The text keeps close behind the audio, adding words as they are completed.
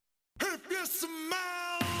you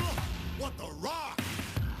smell what the Rock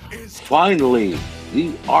is cooking? Finally,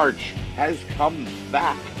 the Arch has come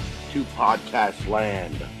back to podcast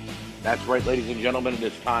land. That's right, ladies and gentlemen, it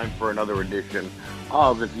is time for another edition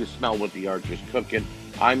of If You Smell What the Arch Is Cookin'.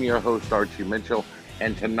 I'm your host, Archie Mitchell,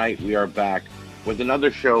 and tonight we are back with another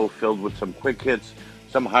show filled with some quick hits,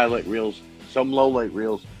 some highlight reels, some lowlight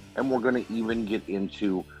reels, and we're going to even get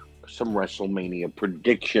into some WrestleMania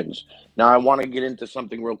predictions. Now, I want to get into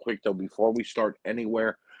something real quick, though. Before we start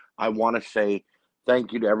anywhere, I want to say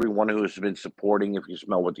thank you to everyone who has been supporting If You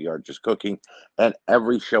Smell What the Arch Is Cooking and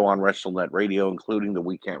every show on WrestleNet Radio, including the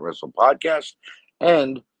We Can't Wrestle podcast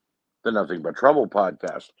and the Nothing But Trouble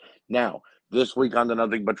podcast. Now, this week on the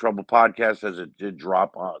Nothing But Trouble podcast, as it did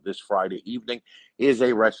drop this Friday evening, is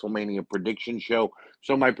a WrestleMania prediction show.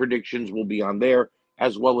 So my predictions will be on there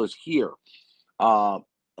as well as here.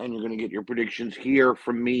 And you're going to get your predictions here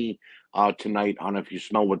from me tonight on If You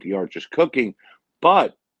Smell What the Arch Is Cooking.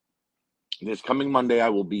 But this coming Monday, I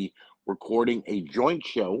will be recording a joint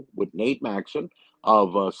show with Nate Maxson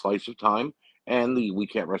of Slice of Time and the We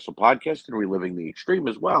Can't Wrestle podcast and Reliving the Extreme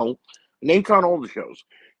as well. Nate's on all the shows.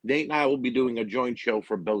 Nate and I will be doing a joint show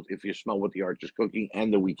for both If You Smell What the Arch Is Cooking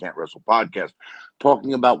and the We Can't Wrestle podcast,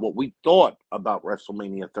 talking about what we thought about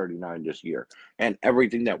WrestleMania 39 this year and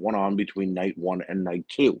everything that went on between night one and night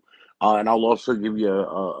two. And I'll also give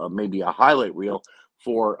you maybe a highlight reel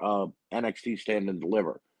for NXT Stand and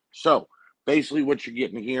Deliver. So, basically, what you're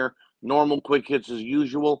getting here, normal quick hits as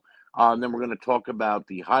usual. And then we're going to talk about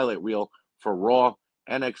the highlight reel for Raw,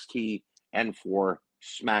 NXT, and for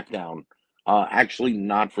SmackDown. Actually,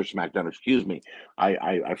 not for SmackDown, excuse me.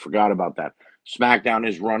 I forgot about that. SmackDown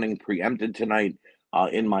is running preempted tonight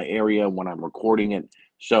in my area when I'm recording it.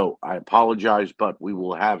 So I apologize, but we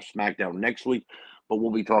will have SmackDown next week. But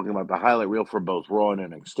we'll be talking about the highlight reel for both Raw and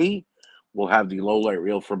NXT. We'll have the lowlight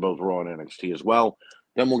reel for both Raw and NXT as well.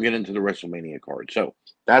 Then we'll get into the WrestleMania card. So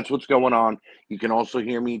that's what's going on. You can also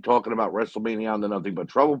hear me talking about WrestleMania on the Nothing But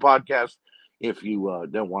Trouble podcast if you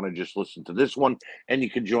don't want to just listen to this one. And you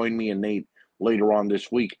can join me and Nate later on this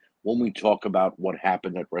week when we talk about what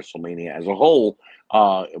happened at WrestleMania as a whole,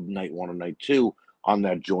 night one and night two, on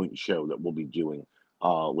that joint show that we'll be doing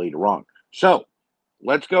later on. So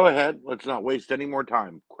let's go ahead. Let's not waste any more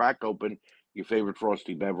time. Crack open your favorite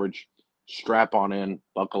frosty beverage, strap on in,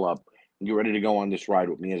 buckle up, and get ready to go on this ride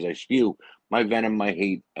with me as I spew my venom, my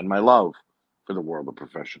hate, and my love for the world of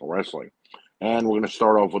professional wrestling. And we're going to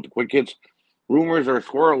start off with the quick hits. Rumors are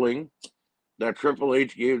swirling that Triple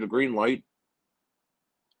H gave the green light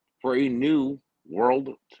for a new world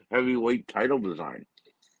heavyweight title design.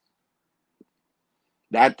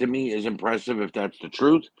 That to me is impressive if that's the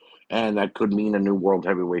truth, and that could mean a new world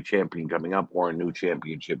heavyweight champion coming up or a new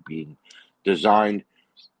championship being designed.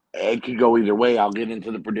 It could go either way. I'll get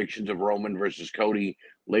into the predictions of Roman versus Cody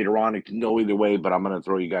later on. It can go either way, but I'm going to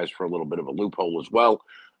throw you guys for a little bit of a loophole as well.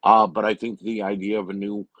 But I think the idea of a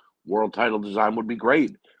new world title design would be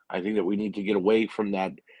great. I think that we need to get away from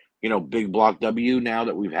that, big block W now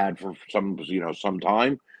that we've had for some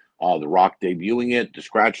time. The Rock debuting it, the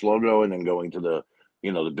scratch logo, and then going to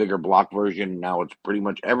the bigger block version. Now it's pretty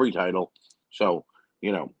much every title. So,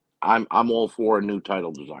 I'm all for a new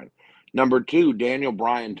title design. Number two, Daniel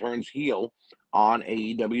Bryan turns heel on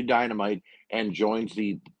AEW Dynamite and joins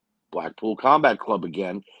the Blackpool Combat Club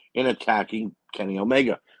again in attacking Kenny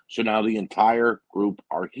Omega. So now the entire group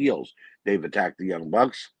are heels. They've attacked the Young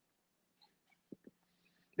Bucks.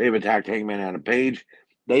 They've attacked Hangman Adam Page.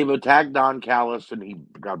 They've attacked Don Callis, and he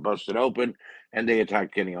got busted open. And they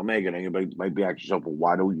attacked Kenny Omega. And anybody might be asking yourself, well,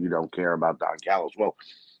 why do you don't care about Don Callis? Well,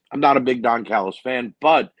 I'm not a big Don Callis fan,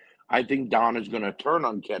 but I think Don is going to turn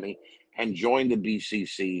on Kenny and join the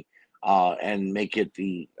BCC and make it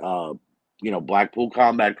the Blackpool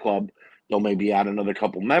Combat Club. They'll maybe add another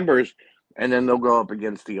couple members, and then they'll go up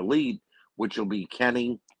against the Elite, which will be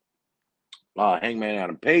Kenny, Hangman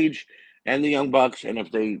Adam Page, and the Young Bucks. And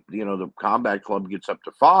if the Combat Club gets up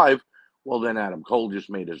to 5, well, then Adam Cole just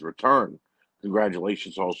made his return.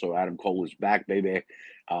 Congratulations, also, Adam Cole is back, baby.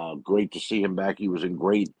 Great to see him back. He was in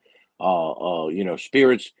great,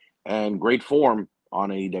 spirits and great form on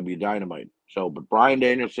AEW Dynamite. So, but Bryan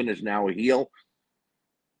Danielson is now a heel.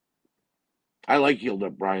 I like heeled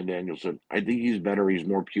up Bryan Danielson. I think he's better. He's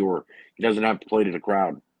more pure. He doesn't have to play to the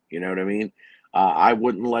crowd. You know what I mean? I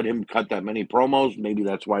wouldn't let him cut that many promos. Maybe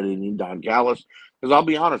that's why they need Don Callis. Because I'll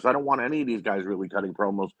be honest, I don't want any of these guys really cutting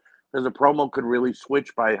promos. Because a promo could really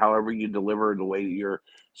switch by however you deliver the way you're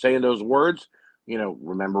saying those words.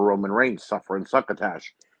 Remember Roman Reigns, suffer and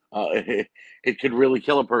succotash. It could really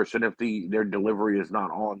kill a person if their delivery is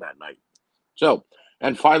not on that night. So,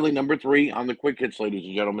 And finally, number 3 on the quick hits, ladies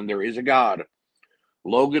and gentlemen, there is a God.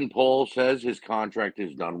 Logan Paul says his contract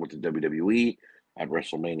is done with the WWE at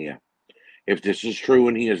WrestleMania. If this is true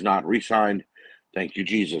and he is not re-signed, thank you,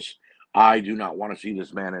 Jesus. I do not want to see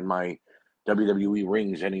this man in my WWE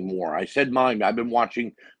rings anymore. I said mine. I've been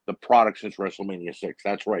watching the product since WrestleMania 6.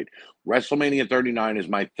 That's right. WrestleMania 39 is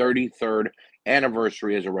my 33rd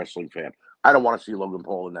anniversary as a wrestling fan. I don't want to see Logan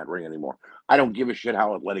Paul in that ring anymore. I don't give a shit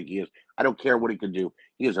how athletic he is. I don't care what he can do.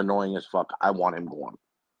 He is annoying as fuck. I want him gone.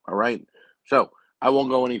 All right? So I won't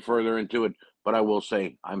go any further into it, but I will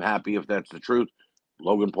say I'm happy if that's the truth.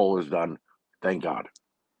 Logan Paul is done. Thank God.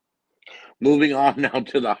 Moving on now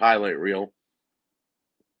to the highlight reel.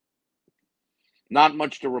 Not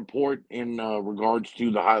much to report in regards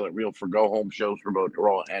to the highlight reel for go home shows for both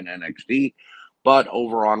Raw and NXT. But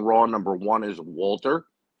over on Raw, number 1 is Walter.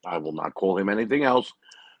 I will not call him anything else.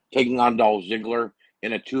 Taking on Dolph Ziggler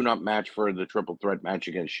in a tune-up match for the triple threat match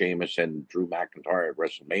against Sheamus and Drew McIntyre at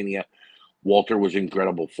WrestleMania. Walter was in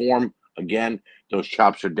incredible form. Again, those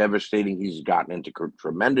chops are devastating. He's gotten into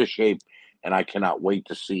tremendous shape, and I cannot wait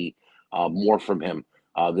to see more from him.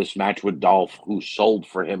 This match with Dolph, who sold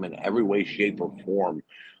for him in every way, shape, or form,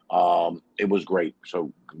 it was great.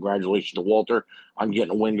 So, congratulations to Walter on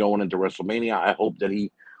getting a win going into WrestleMania. I hope that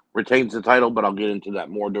he retains the title, but I'll get into that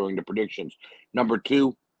more during the predictions. Number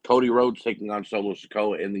 2, Cody Rhodes taking on Solo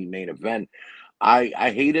Sikoa in the main event.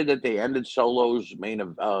 I hated that they ended Solo's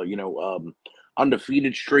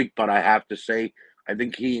undefeated streak, but I have to say I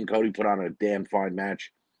think he and Cody put on a damn fine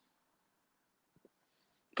match.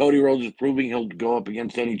 Cody Rhodes is proving he'll go up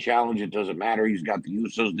against any challenge. It doesn't matter. He's got the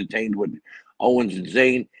Usos detained with Owens and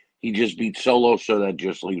Zayn. He just beat Solo, so that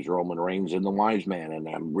just leaves Roman Reigns and the Wise Man, and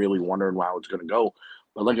I'm really wondering how it's going to go.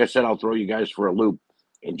 But like I said, I'll throw you guys for a loop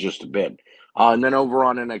in just a bit. And then over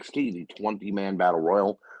on NXT, the 20-man Battle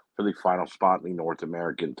Royal for the final spot in the North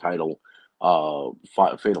American title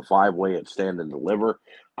Fatal 5-Way at Stand and Deliver.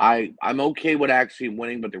 I'm okay with Axiom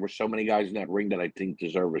winning, but there were so many guys in that ring that I think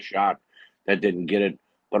deserve a shot that didn't get it.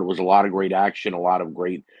 But it was a lot of great action, a lot of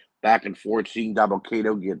great back and forth. Seeing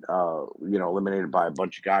Dabba-Kato get eliminated by a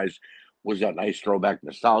bunch of guys was that nice throwback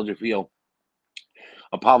nostalgia feel.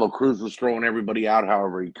 Apollo Crews was throwing everybody out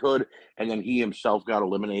however he could, and then he himself got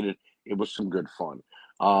eliminated. It was some good fun.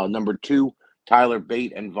 Number 2, Tyler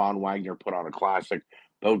Bate and Von Wagner put on a classic.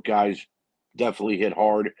 Both guys definitely hit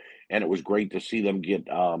hard, and it was great to see them get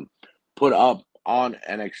put up on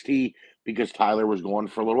NXT because Tyler was going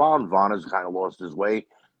for a little while, and Von has kind of lost his way.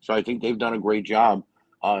 So I think they've done a great job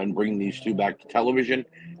in bringing these two back to television,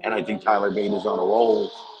 and I think Tyler Bate is on a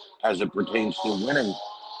roll as it pertains to winning.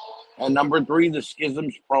 And number 3, the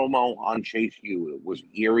Schisms promo on Chase U. It was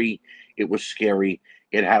eerie. It was scary.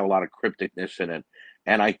 It had a lot of crypticness in it.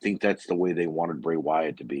 And I think that's the way they wanted Bray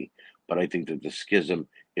Wyatt to be. But I think that the Schism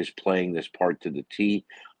is playing this part to the T.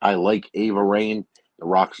 I like Ava Raine, The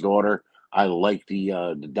Rock's daughter. I like the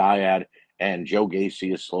dyad. And Joe Gacy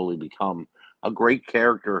has slowly become a great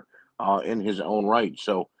character in his own right.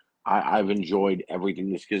 So I've enjoyed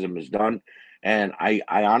everything the Schism has done. And I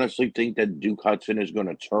honestly think that Duke Hudson is going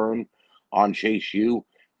to turn on Chase U,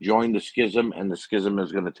 join the Schism, and the Schism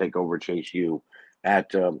is going to take over Chase U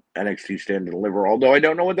at NXT Stand and Deliver. Although I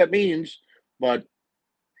don't know what that means, but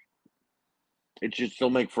it should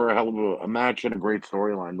still make for a hell of a match and a great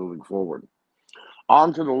storyline moving forward.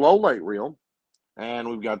 On to the low light reel, and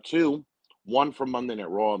we've got 2. One from Monday Night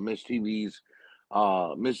Raw, Miss TV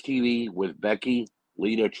with Becky,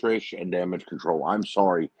 Lita, Trish, and Damage Control. I'm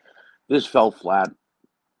sorry, this fell flat.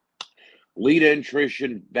 Lita and Trish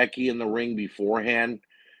and Becky in the ring beforehand,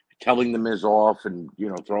 telling the Miz off and,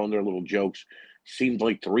 throwing their little jokes, seemed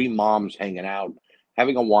like 3 moms hanging out,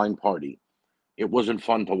 having a wine party. It wasn't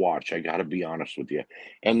fun to watch, I got to be honest with you.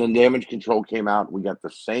 And then Damage Control came out. We got the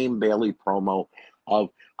same Bailey promo of,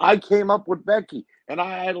 I came up with Becky, and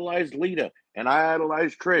I idolized Lita, and I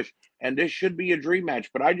idolized Trish, and this should be a dream match,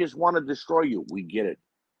 but I just want to destroy you. We get it.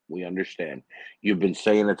 We understand. You've been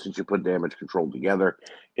saying it since you put Damage Control together.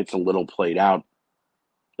 It's a little played out,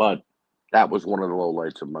 but that was one of the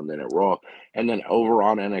lowlights of Monday Night Raw. And then over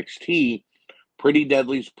on NXT, Pretty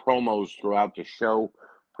Deadly's promos throughout the show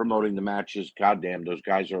promoting the matches. Goddamn, those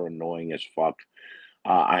guys are annoying as fuck.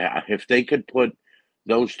 If they could put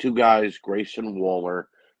those 2 guys, Grayson Waller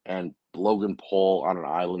and Logan Paul, on an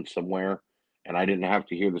island somewhere, and I didn't have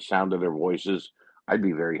to hear the sound of their voices, I'd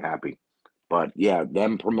be very happy. But yeah,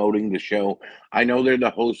 them promoting the show. I know they're the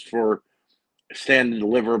host for Stand and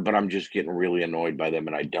Deliver, but I'm just getting really annoyed by them,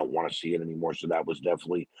 and I don't want to see it anymore. So that was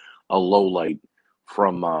definitely a low light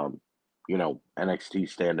from NXT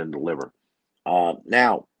Stand and Deliver.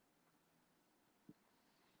 Now,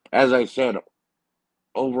 as I said,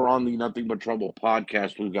 Over on the Nothing But Trouble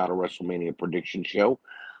podcast, we've got a WrestleMania prediction show.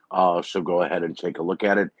 So go ahead and take a look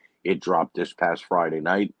at it. It dropped this past Friday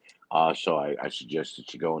night. So I suggest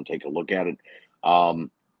that you go and take a look at it.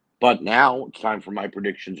 Um, but now it's time for my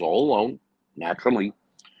predictions all alone, naturally,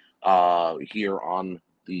 here on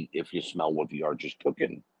the If You Smell What the Arch Is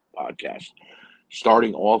Cookin podcast.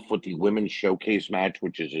 Starting off with the women's showcase match,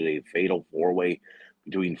 which is a fatal four-way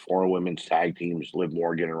between four women's tag teams, Liv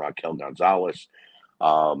Morgan and Raquel Gonzalez.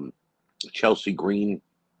 Um, Chelsea Green,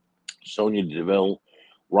 Sonya Deville,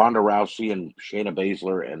 Ronda Rousey, and Shayna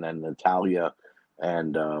Baszler, and then Natalia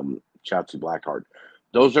and Shotzi Blackheart.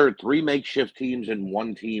 Those are three makeshift teams and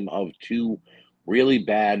one team of two really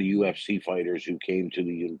bad UFC fighters who came to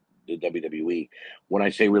the WWE. When I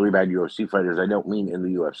say really bad UFC fighters, I don't mean in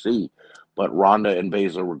the UFC, but Ronda and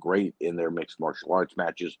Baszler were great in their mixed martial arts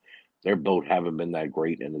matches. Their both haven't been that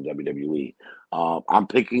great in the WWE. I'm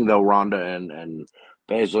picking though Ronda and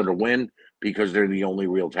Baszler to win because they're the only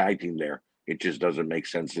real tag team there. It just doesn't make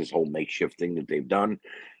sense, this whole makeshift thing that they've done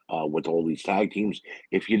with all these tag teams.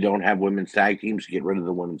 If you don't have women's tag teams, get rid of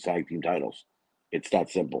the women's tag team titles. It's that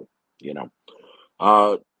simple, you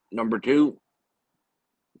know. Number two,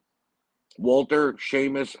 Walter,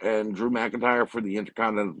 Sheamus, and Drew McIntyre for the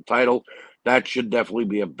Intercontinental title. That should definitely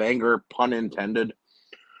be a banger, pun intended.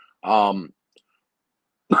 Um,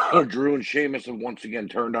 Drew and Sheamus have once again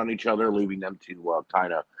turned on each other, leaving them to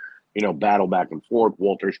kind of, battle back and forth.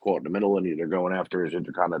 Walter's caught in the middle, and they're going after his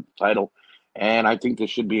Intercontinental title. And I think this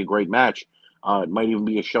should be a great match. It might even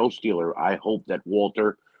be a show stealer. I hope that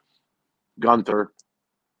Walter, Gunther,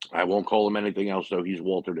 I won't call him anything else, though he's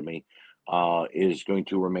Walter to me, is going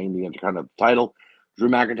to remain the Intercontinental title. Drew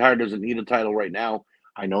McIntyre doesn't need a title right now.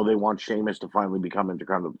 I know they want Sheamus to finally become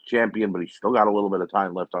Intercontinental champion, but he's still got a little bit of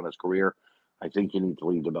time left on his career. I think you need to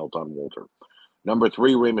leave the belt on Walter. Number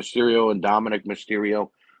three, Rey Mysterio and Dominic Mysterio.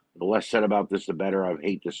 The less said about this, the better. I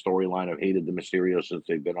hate this storyline. I've hated the Mysterio since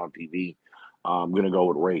they've been on TV. I'm going to go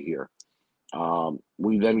with Rey here.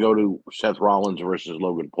 We then go to Seth Rollins versus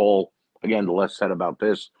Logan Paul. Again, the less said about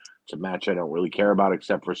this, it's a match I don't really care about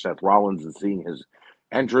except for Seth Rollins and seeing his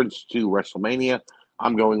entrance to WrestleMania.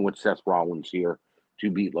 I'm going with Seth Rollins here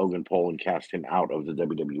to beat Logan Paul and cast him out of the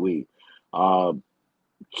WWE. Uh,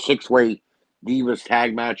 Six-way Divas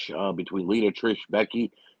tag match between Lita, Trish,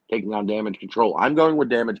 Becky, taking on Damage Control. I'm going with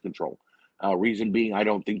Damage Control. Reason being, I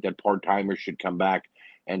don't think that part-timers should come back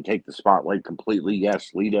and take the spotlight completely.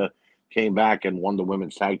 Yes, Lita came back and won the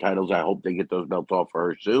women's tag titles. I hope they get those belts off for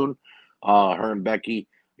her soon. Her and Becky,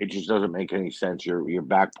 it just doesn't make any sense. You're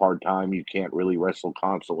back part-time. You can't really wrestle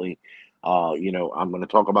constantly. I'm going to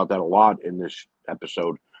talk about that a lot in this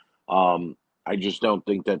episode. I just don't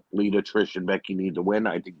think that Lita, Trish, and Becky need to win.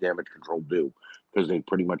 I think Damage Control do because they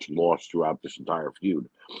pretty much lost throughout this entire feud.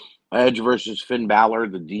 Edge versus Finn Balor.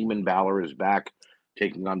 The Demon Balor is back,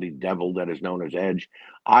 taking on the devil that is known as Edge.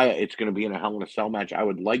 It's going to be in a Hell in a Cell match. I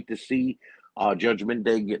would like to see Judgment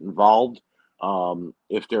Day get involved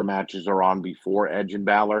if their matches are on before Edge and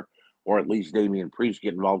Balor, or at least Damian Priest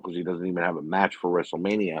get involved because he doesn't even have a match for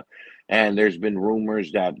WrestleMania. And there's been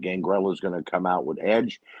rumors that Gangrel is going to come out with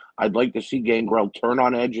Edge. I'd like to see Gangrel turn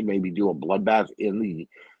on Edge and maybe do a bloodbath in the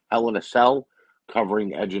Hell in a Cell,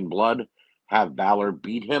 covering Edge in blood, have Balor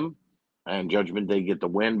beat him, and Judgment Day get the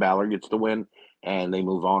win. Balor gets the win, and they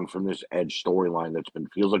move on from this Edge storyline that's been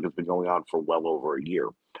feels like it's been going on for well over a year.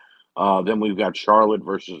 Then we've got Charlotte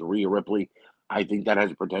versus Rhea Ripley. I think that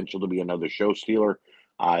has potential to be another show stealer.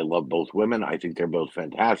 I love both women. I think they're both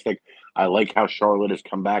fantastic. I like how Charlotte has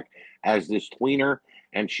come back as this tweener,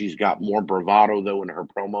 and she's got more bravado, though, in her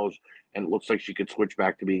promos, and it looks like she could switch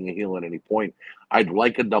back to being a heel at any point. I'd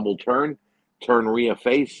like a double turn Rhea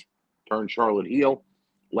face, turn Charlotte heel,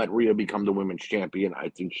 let Rhea become the women's champion. I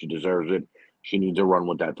think she deserves it. She needs a run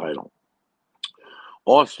with that title.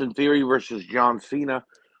 Austin Theory versus John Cena.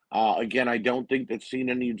 Again, I don't think that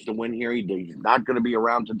Cena needs to win here. He's not going to be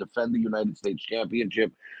around to defend the United States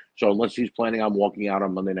Championship. So unless he's planning on walking out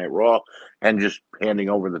on Monday Night Raw and just handing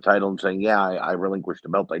over the title and saying, yeah, I relinquished the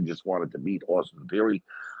belt. I just wanted to beat Austin Theory.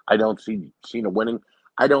 I don't see Cena winning.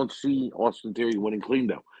 I don't see Austin Theory winning clean,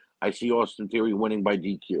 though. I see Austin Theory winning by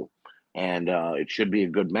DQ. And it should be a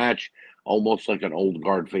good match, almost like an old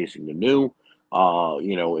guard facing the new.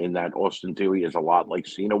 In that Austin Theory is a lot like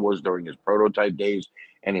Cena was during his prototype days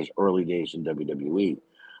and his early days in WWE.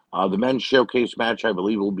 The men's showcase match, I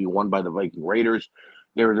believe, will be won by the Viking Raiders.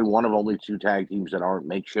 They're one of only two tag teams that aren't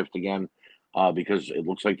makeshift again because it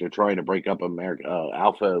looks like they're trying to break up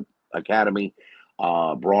Alpha Academy.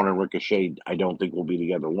 Braun and Ricochet, I don't think will be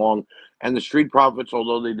together long. And the Street Profits,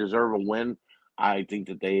 although they deserve a win, I think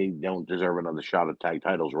that they don't deserve another shot at tag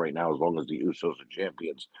titles right now as long as the Usos are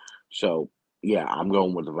champions. So, yeah, I'm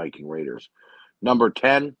going with the Viking Raiders. Number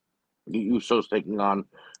 10, the Usos taking on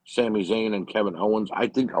Sami Zayn and Kevin Owens. I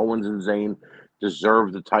think Owens and Zayn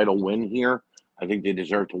deserve the title win here. I think they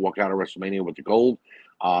deserve to walk out of WrestleMania with the gold.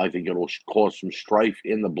 I think it'll cause some strife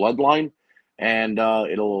in the bloodline, and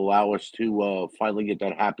it'll allow us to finally get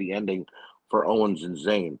that happy ending for Owens and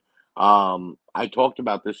Zayn. I talked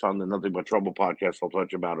about this on the Nothing But Trouble podcast. I'll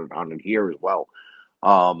touch about it on it here as well.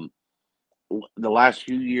 Um, the last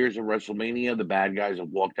few years of WrestleMania, the bad guys have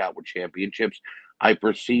walked out with championships. I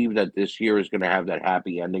perceive that this year is going to have that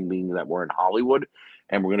happy ending, being that we're in Hollywood,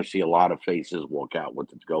 and we're going to see a lot of faces walk out with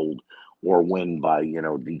the gold or win by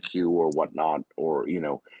DQ or whatnot, or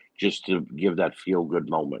just to give that feel good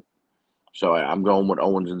moment. So I'm going with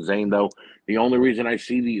Owens and Zayn, though. The only reason I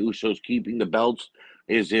see the Usos keeping the belts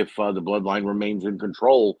is if the bloodline remains in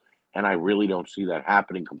control, and I really don't see that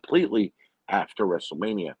happening completely after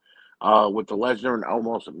WrestleMania. With the Lesnar and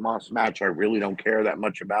Omos match, I really don't care that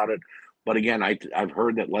much about it. But again, I've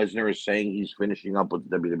heard that Lesnar is saying he's finishing up with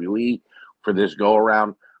WWE for this go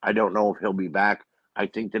around. I don't know if he'll be back. I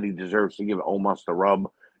think that he deserves to give Omos the rub,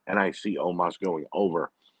 and I see Omos going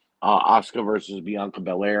over. Asuka versus Bianca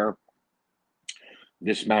Belair.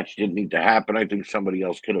 This match didn't need to happen. I think somebody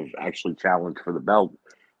else could have actually challenged for the belt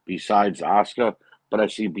besides Asuka, but I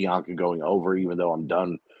see Bianca going over, even though I'm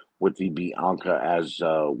done with the Bianca as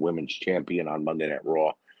women's champion on Monday Night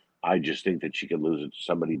Raw. I just think that she could lose it to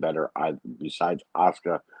somebody better besides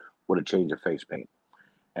Asuka with a change of face paint.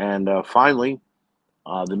 And finally,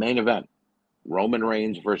 the main event, Roman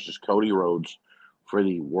Reigns versus Cody Rhodes for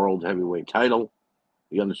the World Heavyweight title,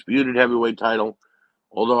 the Undisputed Heavyweight title.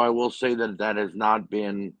 Although I will say that that has not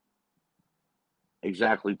been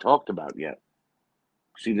exactly talked about yet.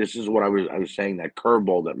 See, this is what I was saying, that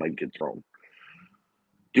curveball that might get thrown.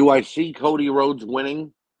 Do I see Cody Rhodes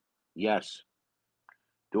winning? Yes.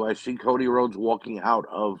 Do I see Cody Rhodes walking out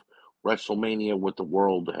of WrestleMania with the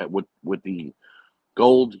with the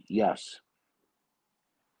gold? Yes.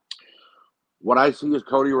 What I see is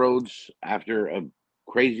Cody Rhodes, after a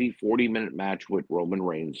crazy 40-minute match with Roman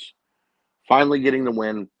Reigns, finally getting the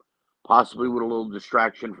win, possibly with a little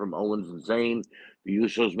distraction from Owens and Zayn. The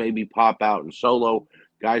Usos maybe pop out in solo.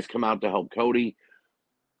 Guys come out to help Cody.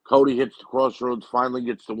 Cody hits the crossroads, finally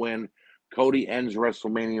gets the win. Cody ends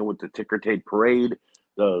WrestleMania with the ticker tape parade,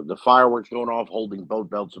 the fireworks going off, holding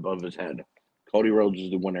both belts above his head. Cody Rhodes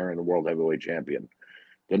is the winner and the World Heavyweight Champion.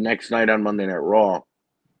 The next night on Monday Night Raw,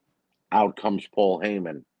 out comes Paul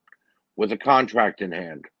Heyman with a contract in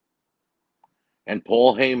hand. And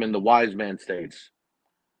Paul Heyman, the wise man, states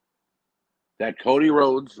that Cody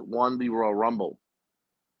Rhodes won the Royal Rumble,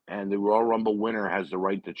 and the Royal Rumble winner has the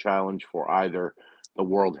right to challenge for either the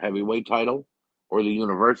World Heavyweight title or the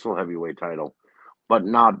Universal Heavyweight title, but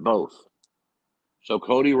not both. So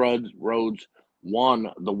Cody Rhodes won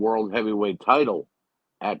the World Heavyweight title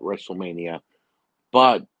at WrestleMania,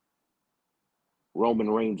 but Roman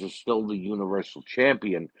Reigns is still the Universal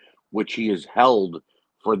Champion, which he has held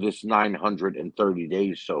for this 930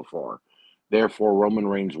 days so far. Therefore, Roman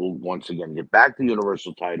Reigns will once again get back the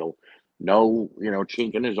Universal title. No,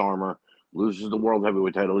 chink in his armor. Loses the World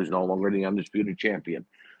Heavyweight title. He's no longer the Undisputed Champion.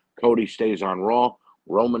 Cody stays on Raw.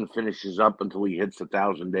 Roman finishes up until he hits the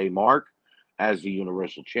 1,000-day mark as the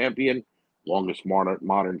Universal Champion, longest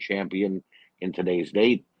modern champion in today's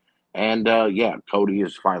date. And Cody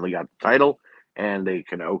has finally got the title, and they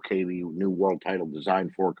can okay the new world title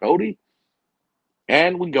design for Cody.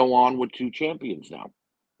 And we go on with two champions now,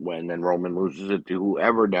 when then Roman loses it to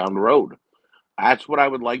whoever down the road. That's what I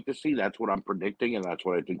would like to see. That's what I'm predicting, and that's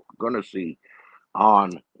what I think we're going to see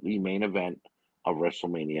on the main event of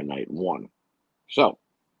WrestleMania Night 1. So,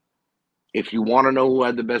 if you want to know who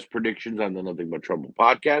had the best predictions on the Nothing But Trouble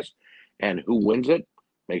podcast and who wins it,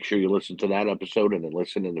 make sure you listen to that episode and then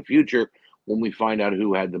listen in the future when we find out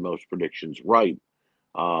who had the most predictions right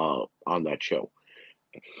on that show.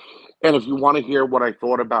 And if you want to hear what I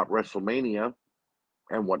thought about WrestleMania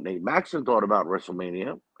and what Nate Maxson thought about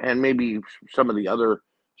WrestleMania, and maybe some of the other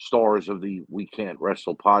stars of the We Can't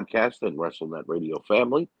Wrestle podcast and WrestleNet radio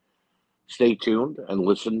family, stay tuned and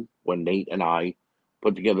listen when Nate and I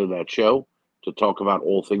put together that show to talk about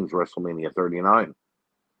all things WrestleMania 39.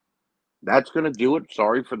 That's going to do it.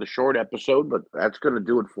 Sorry for the short episode, but that's going to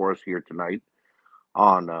do it for us here tonight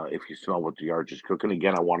on If You Smell What the Arch Is Cooking.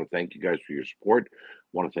 Again, I want to thank you guys for your support. I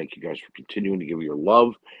want to thank you guys for continuing to give your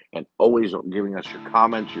love and always giving us your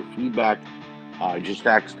comments, your feedback. I just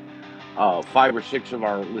asked 5 or 6 of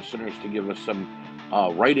our listeners to give us some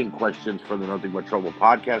write-in questions for the Nothing But Trouble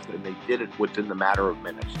podcast, and they did it within the matter of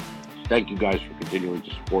minutes. Thank you guys for continuing to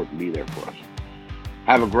support and be there for us.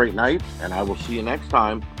 Have a great night, and I will see you next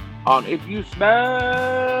time on If You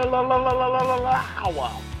Smell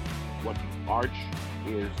what the Arch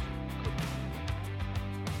is